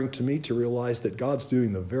inspiring to me to realize that God's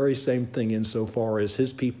doing the very same thing insofar as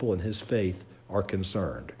his people and his faith are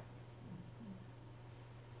concerned.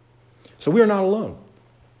 So we are not alone.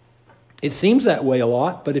 It seems that way a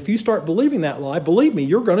lot, but if you start believing that lie, believe me,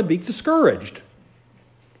 you're going to be discouraged.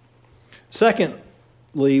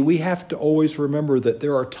 Secondly, we have to always remember that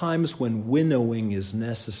there are times when winnowing is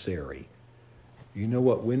necessary. You know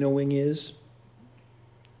what winnowing is?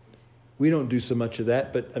 We don't do so much of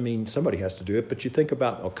that, but somebody has to do it. But you think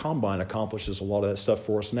about, Combine accomplishes a lot of that stuff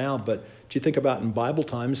for us now, but you think about in Bible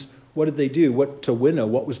times, what did they do? What to winnow?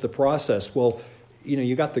 What was the process? Well,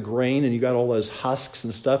 you got the grain and you got all those husks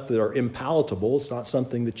and stuff that are impalatable. It's not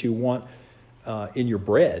something that you want in your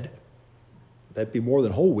bread. That'd be more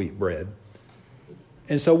than whole wheat bread.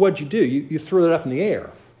 And so what'd you do? You threw it up in the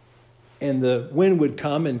air. And the wind would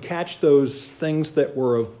come and catch those things that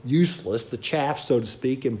were useless, the chaff, so to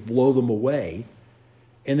speak, and blow them away.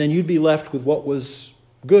 And then you'd be left with what was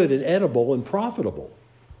good and edible and profitable.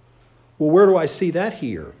 Well, where do I see that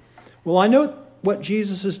here? Well, I know what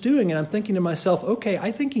Jesus is doing, and I'm thinking to myself, okay,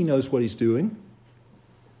 I think he knows what he's doing.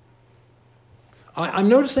 I'm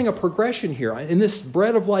noticing a progression here. In this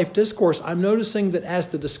Bread of Life discourse, I'm noticing that as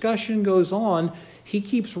the discussion goes on, he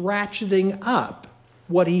keeps ratcheting up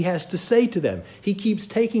what he has to say to them. He keeps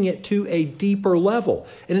taking it to a deeper level.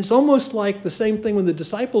 And it's almost like the same thing when the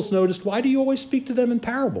disciples noticed, why do you always speak to them in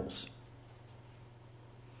parables?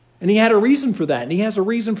 And he had a reason for that, and he has a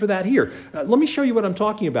reason for that here. Let me show you what I'm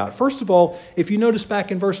talking about. First of all, if you notice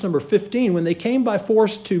back in verse number 15, when they came by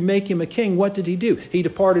force to make him a king, what did he do? He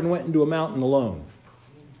departed and went into a mountain alone.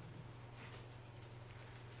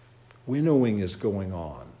 Winnowing is going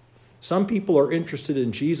on. Some people are interested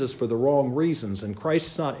in Jesus for the wrong reasons, and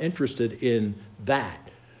Christ's not interested in that.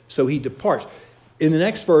 So he departs. In the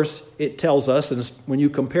next verse, it tells us, and when you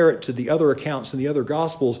compare it to the other accounts in the other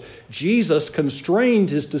Gospels, Jesus constrained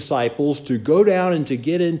his disciples to go down and to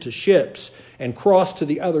get into ships and cross to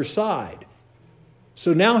the other side.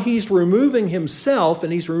 So now he's removing himself,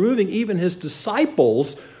 and he's removing even his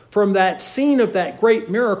disciples from that scene of that great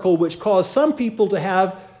miracle, which caused some people to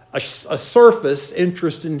have a surface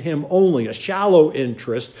interest in him only, a shallow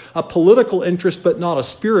interest, a political interest, but not a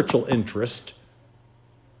spiritual interest.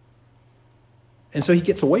 And so he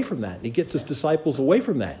gets away from that. And he gets his disciples away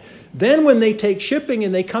from that. Then when they take shipping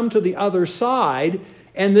and they come to the other side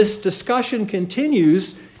and this discussion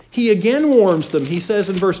continues, he again warns them. He says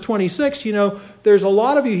in verse 26, there's a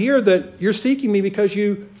lot of you here that you're seeking me because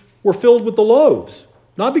you were filled with the loaves.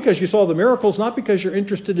 Not because you saw the miracles, not because you're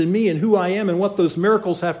interested in me and who I am and what those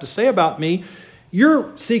miracles have to say about me.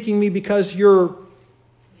 You're seeking me because you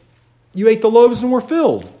ate the loaves and were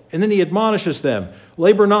filled. And then he admonishes them,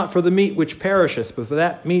 labor not for the meat which perisheth, but for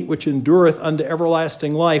that meat which endureth unto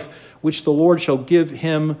everlasting life, which the Lord shall give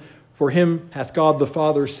him, for him hath God the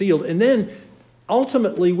Father sealed. And then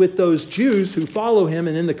ultimately with those Jews who follow him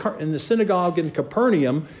and in the synagogue in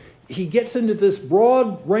Capernaum, he gets into this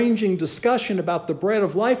broad-ranging discussion about the bread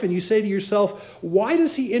of life, and you say to yourself, why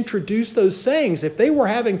does he introduce those sayings? If they were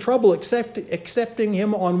having trouble accepting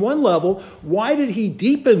him on one level, why did he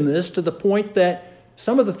deepen this to the point that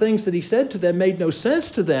some of the things that he said to them made no sense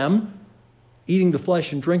to them, eating the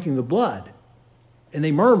flesh and drinking the blood? And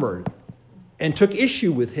they murmured and took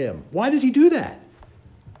issue with him. Why did he do that?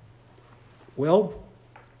 Well,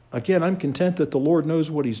 again, I'm content that the Lord knows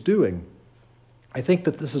what he's doing. I think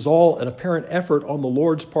that this is all an apparent effort on the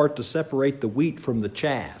Lord's part to separate the wheat from the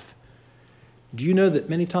chaff. Do you know that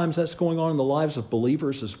many times that's going on in the lives of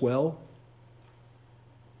believers as well?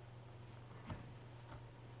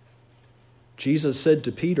 Jesus said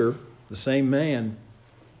to Peter, the same man,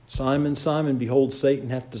 Simon, Simon, behold, Satan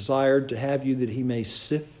hath desired to have you that he may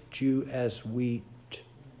sift you as wheat.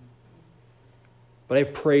 But I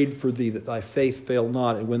prayed for thee that thy faith fail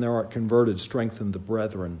not, and when thou art converted, strengthen the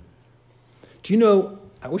brethren. Do you know,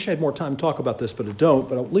 I wish I had more time to talk about this, but I don't,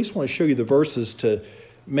 but I at least want to show you the verses to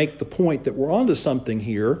make the point that we're onto something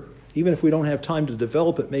here, even if we don't have time to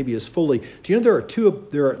develop it maybe as fully. Do you know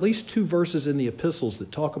there are at least two verses in the epistles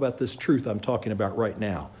that talk about this truth I'm talking about right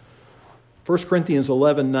now? 1 Corinthians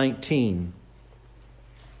 11:19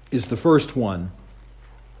 is the first one.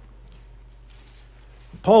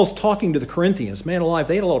 Paul's talking to the Corinthians. Man alive,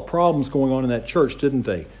 they had a lot of problems going on in that church, didn't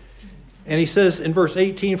they? And he says in verse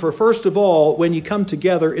 18, for first of all, when you come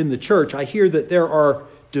together in the church, I hear that there are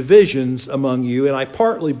divisions among you, and I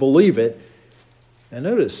partly believe it. And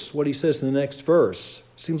notice what he says in the next verse.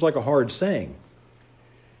 Seems like a hard saying.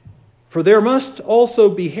 For there must also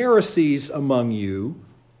be heresies among you,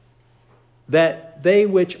 that they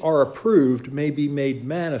which are approved may be made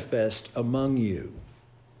manifest among you.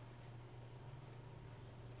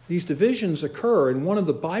 These divisions occur, and one of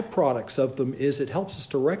the byproducts of them is it helps us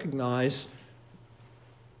to recognize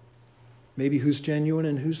maybe who's genuine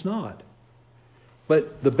and who's not.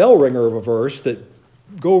 But the bell ringer of a verse that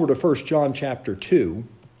go over to 1 John chapter 2.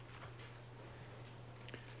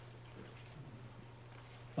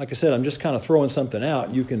 Like I said, I'm just kind of throwing something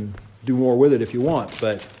out. You can do more with it if you want,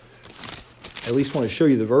 but I at least want to show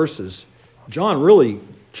you the verses. John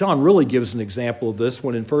really gives an example of this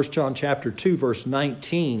when in 1 John chapter 2, verse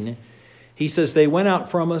 19, he says, they went out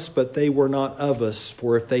from us, but they were not of us.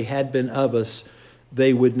 For if they had been of us,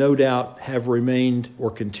 they would no doubt have remained or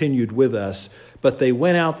continued with us. But they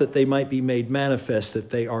went out that they might be made manifest that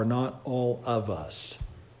they are not all of us.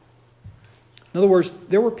 In other words,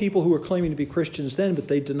 there were people who were claiming to be Christians then, but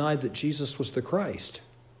they denied that Jesus was the Christ.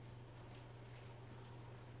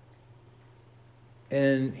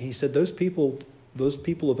 And he said those people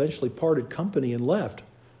eventually parted company and left.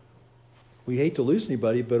 We hate to lose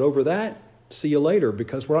anybody, but over that, see you later,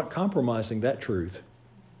 because we're not compromising that truth.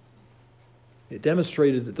 It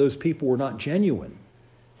demonstrated that those people were not genuine.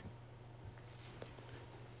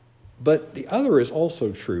 But the other is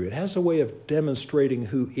also true. It has a way of demonstrating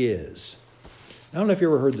who is. I don't know if you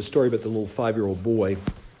ever heard the story about the little 5-year-old boy.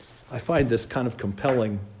 I find this kind of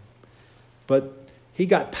compelling. But he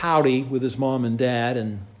got pouty with his mom and dad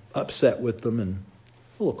and upset with them and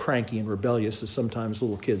a little cranky and rebellious, as sometimes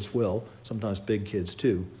little kids will, sometimes big kids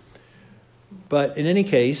too. But in any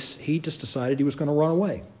case, he just decided he was going to run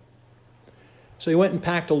away. So he went and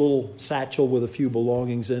packed a little satchel with a few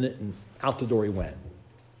belongings in it, and out the door he went.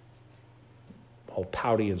 All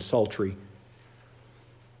pouty and sultry.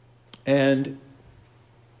 And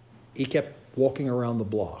he kept walking around the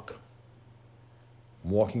block.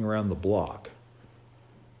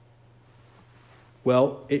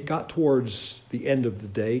 Well, it got towards the end of the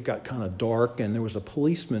day, it got kind of dark, and there was a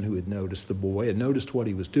policeman who had noticed the boy and noticed what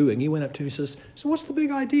he was doing. He went up to him and says, so what's the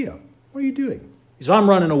big idea? What are you doing? He said, I'm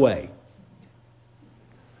running away.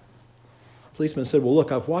 The policeman said, well,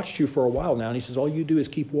 look, I've watched you for a while now. And he says, all you do is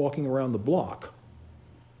keep walking around the block.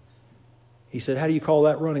 He said, how do you call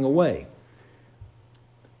that running away?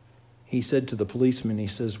 He said to the policeman, he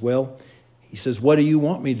says, what do you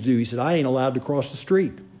want me to do? He said, I ain't allowed to cross the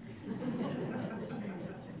street.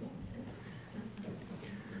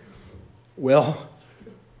 Well,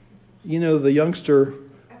 the youngster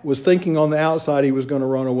was thinking on the outside he was going to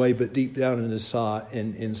run away, but deep down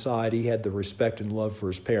inside he had the respect and love for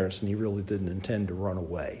his parents, and he really didn't intend to run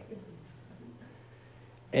away.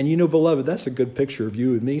 And beloved, that's a good picture of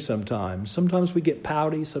you and me sometimes. Sometimes we get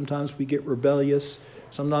pouty, sometimes we get rebellious,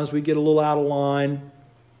 sometimes we get a little out of line.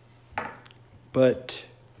 But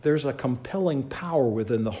there's a compelling power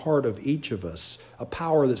within the heart of each of us, a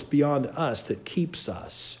power that's beyond us that keeps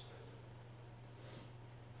us.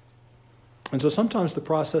 And so sometimes the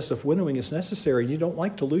process of winnowing is necessary. You don't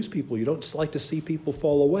like to lose people. You don't like to see people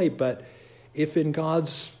fall away. But if in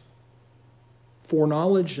God's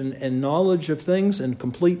foreknowledge and knowledge of things and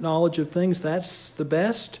complete knowledge of things, that's the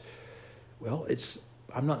best, well,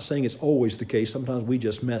 I'm not saying it's always the case. Sometimes we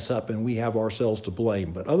just mess up and we have ourselves to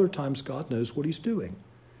blame. But other times God knows what he's doing.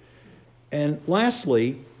 And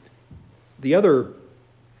lastly, the other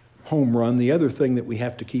home run, the other thing that we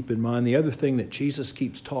have to keep in mind, the other thing that Jesus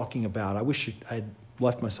keeps talking about, I wish I'd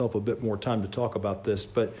left myself a bit more time to talk about this,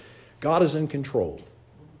 but God is in control.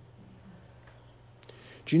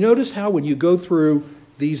 Do you notice how when you go through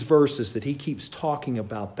these verses that he keeps talking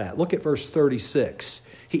about that? Look at verse 36.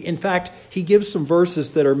 In fact, he gives some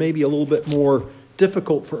verses that are maybe a little bit more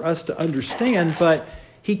difficult for us to understand, but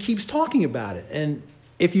he keeps talking about it. And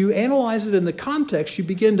if you analyze it in the context, you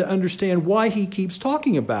begin to understand why he keeps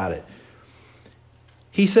talking about it.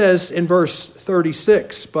 He says in verse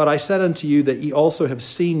 36, "But I said unto you that ye also have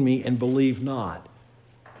seen me and believe not."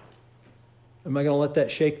 Am I going to let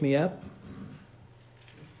that shake me up?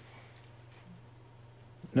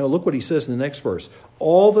 No, look what he says in the next verse.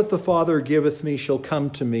 "All that the Father giveth me shall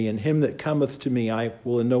come to me, and him that cometh to me I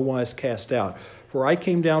will in no wise cast out. For I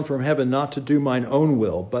came down from heaven not to do mine own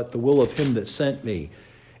will, but the will of him that sent me.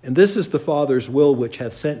 And this is the Father's will which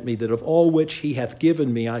hath sent me, that of all which he hath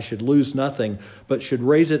given me I should lose nothing, but should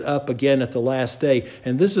raise it up again at the last day.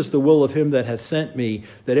 And this is the will of him that hath sent me,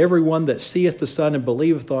 that every one that seeth the Son and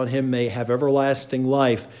believeth on him may have everlasting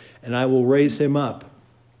life, and I will raise him up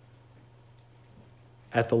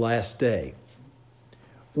at the last day."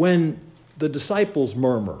 When the disciples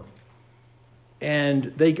murmur and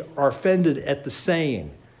they are offended at the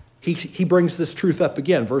saying, he brings this truth up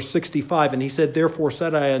again, verse 65, "And he said, Therefore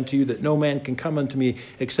said I unto you that no man can come unto me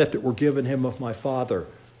except it were given him of my Father."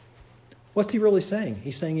 What's he really saying?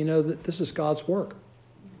 He's saying, that this is God's work.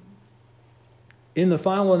 In the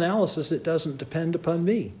final analysis, it doesn't depend upon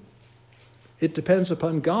me. It depends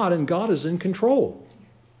upon God, and God is in control.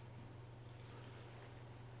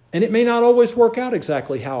 And it may not always work out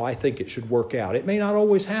exactly how I think it should work out. It may not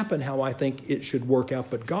always happen how I think it should work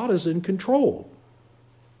out, but God is in control.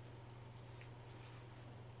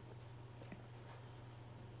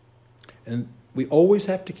 And we always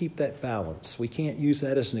have to keep that balance. We can't use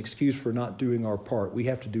that as an excuse for not doing our part. We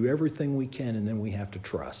have to do everything we can, and then we have to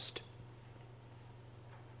trust.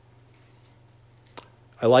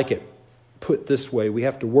 I like it put this way: we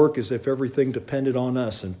have to work as if everything depended on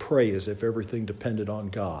us and pray as if everything depended on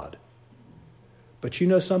God. But you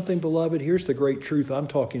know something, beloved? Here's the great truth I'm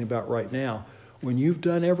talking about right now. When you've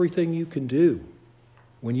done everything you can do,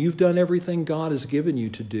 when you've done everything God has given you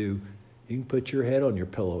to do, you can put your head on your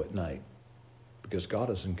pillow at night because God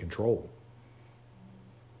is in control.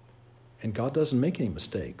 And God doesn't make any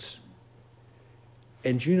mistakes.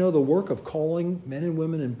 And the work of calling men and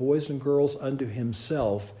women and boys and girls unto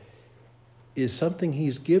himself is something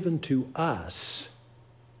he's given to us,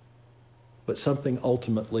 but something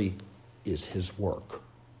ultimately is his work.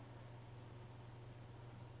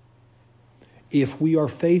 If we are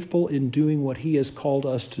faithful in doing what he has called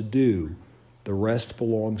us to do, the rest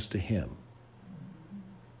belongs to him.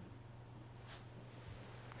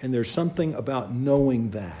 And there's something about knowing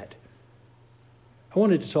that. I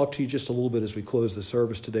wanted to talk to you just a little bit as we close the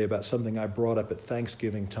service today about something I brought up at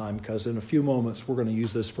Thanksgiving time, because in a few moments we're going to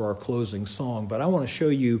use this for our closing song. But I want to show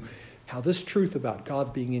you how this truth about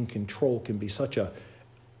God being in control can be such an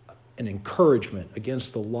encouragement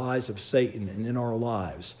against the lies of Satan and in our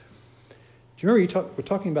lives. Do you remember we're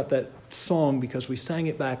talking about that song because we sang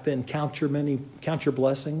it back then, Count Your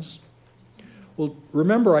Blessings? Well,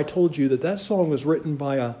 remember I told you that song was written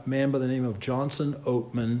by a man by the name of Johnson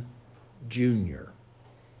Oatman Jr.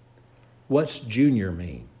 What's junior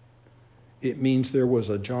mean? It means there was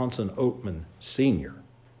a Johnson Oatman Sr.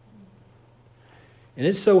 And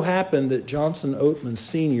it so happened that Johnson Oatman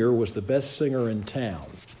Sr. was the best singer in town.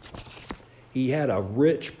 He had a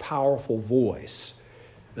rich, powerful voice.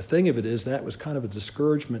 The thing of it is that was kind of a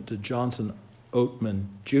discouragement to Johnson Oatman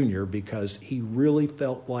Jr. because he really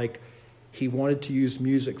felt like he wanted to use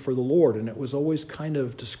music for the Lord, and it was always kind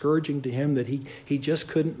of discouraging to him that he just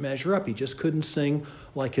couldn't measure up. He just couldn't sing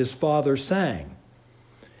like his father sang.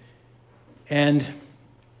 And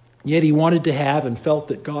yet he wanted to have and felt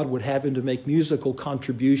that God would have him to make musical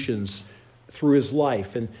contributions through his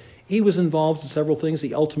life. And he was involved in several things.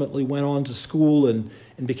 He ultimately went on to school and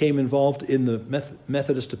became involved in the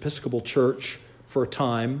Methodist Episcopal Church for a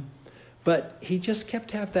time. But he just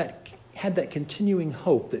had that continuing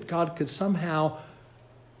hope that God could somehow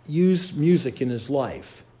use music in his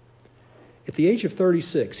life. At the age of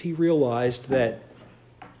 36, he realized that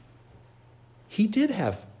he did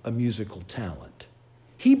have a musical talent.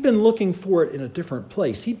 He'd been looking for it in a different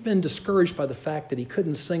place. He'd been discouraged by the fact that he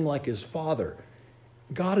couldn't sing like his father.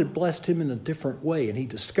 God had blessed him in a different way, and he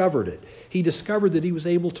discovered it. He discovered that he was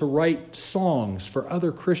able to write songs for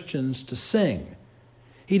other Christians to sing.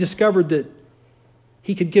 He discovered that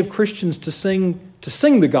he could give Christians to sing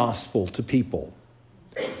the gospel to people.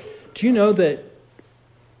 Do you know that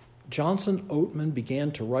Johnson Oatman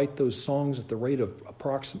began to write those songs at the rate of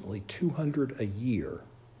approximately 200 a year?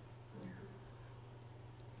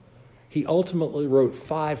 He ultimately wrote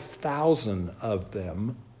 5,000 of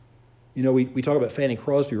them. You know, we talk about Fanny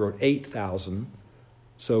Crosby wrote 8,000,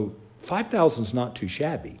 so 5,000 is not too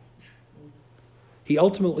shabby. He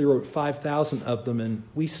ultimately wrote 5,000 of them, and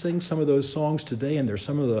we sing some of those songs today, and they're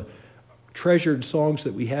some of the treasured songs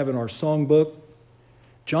that we have in our songbook.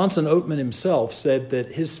 Johnson Oatman himself said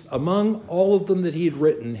that among all of them that he had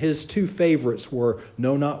written, his two favorites were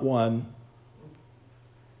No Not One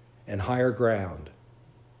and Higher Ground.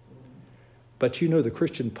 But you know, the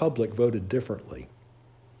Christian public voted differently.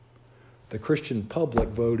 The Christian public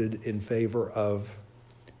voted in favor of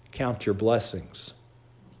Count Your Blessings.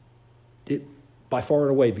 It, by far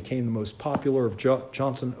and away, became the most popular of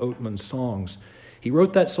Johnson Oatman's songs. He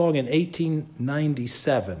wrote that song in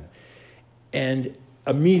 1897, and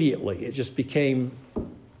immediately it just became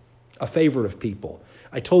a favorite of people.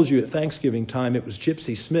 I told you at Thanksgiving time it was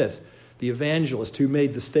Gypsy Smith, the evangelist, who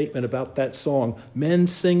made the statement about that song, "Men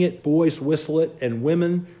sing it, boys whistle it, and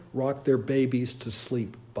women rock their babies to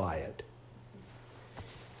sleep by it."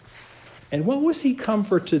 And what was he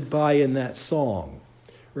comforted by in that song?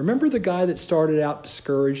 Remember the guy that started out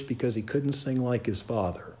discouraged because he couldn't sing like his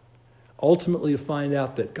father, ultimately to find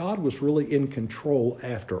out that God was really in control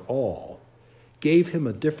after all, gave him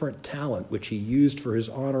a different talent which he used for his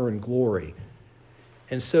honor and glory.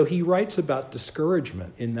 And so he writes about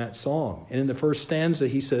discouragement in that song. And in the first stanza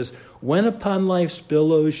he says, "When upon life's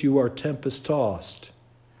billows you are tempest-tossed,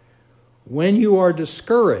 when you are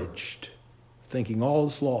discouraged, thinking all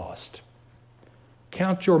is lost,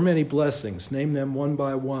 count your many blessings, name them one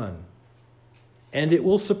by one, and it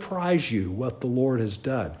will surprise you what the Lord has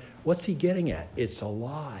done." What's he getting at? It's a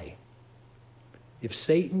lie. If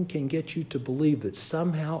Satan can get you to believe that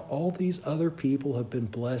somehow all these other people have been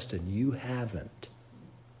blessed and you haven't,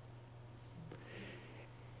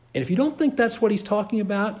 and if you don't think that's what he's talking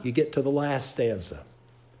about, you get to the last stanza,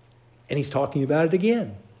 and he's talking about it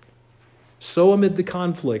again. "So amid the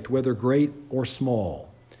conflict, whether great or small,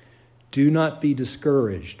 do not be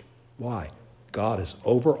discouraged." Why? God is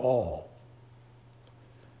over all.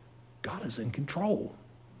 God is in control.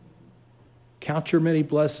 "Count your many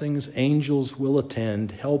blessings, angels will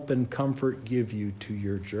attend, help and comfort give you to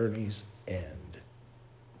your journey's end."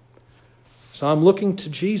 So I'm looking to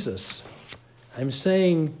Jesus. I'm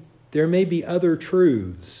saying there may be other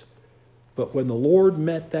truths, but when the Lord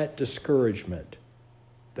met that discouragement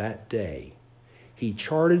that day, he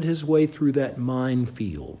charted his way through that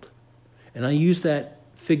minefield. And I use that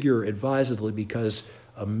figure advisedly because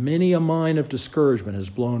many a mine of discouragement has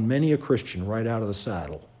blown many a Christian right out of the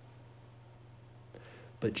saddle.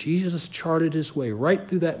 But Jesus charted his way right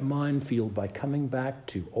through that minefield by coming back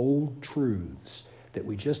to old truths that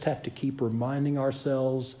we just have to keep reminding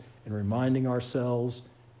ourselves and reminding ourselves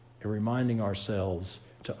and reminding ourselves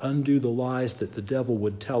to undo the lies that the devil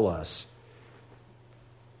would tell us.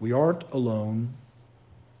 We aren't alone.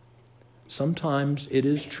 Sometimes it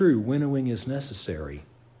is true, winnowing is necessary.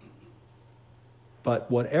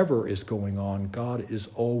 But whatever is going on, God is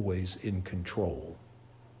always in control.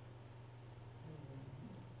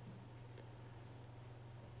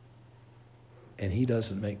 And he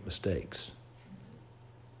doesn't make mistakes.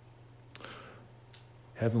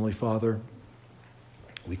 Heavenly Father,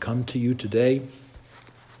 we come to you today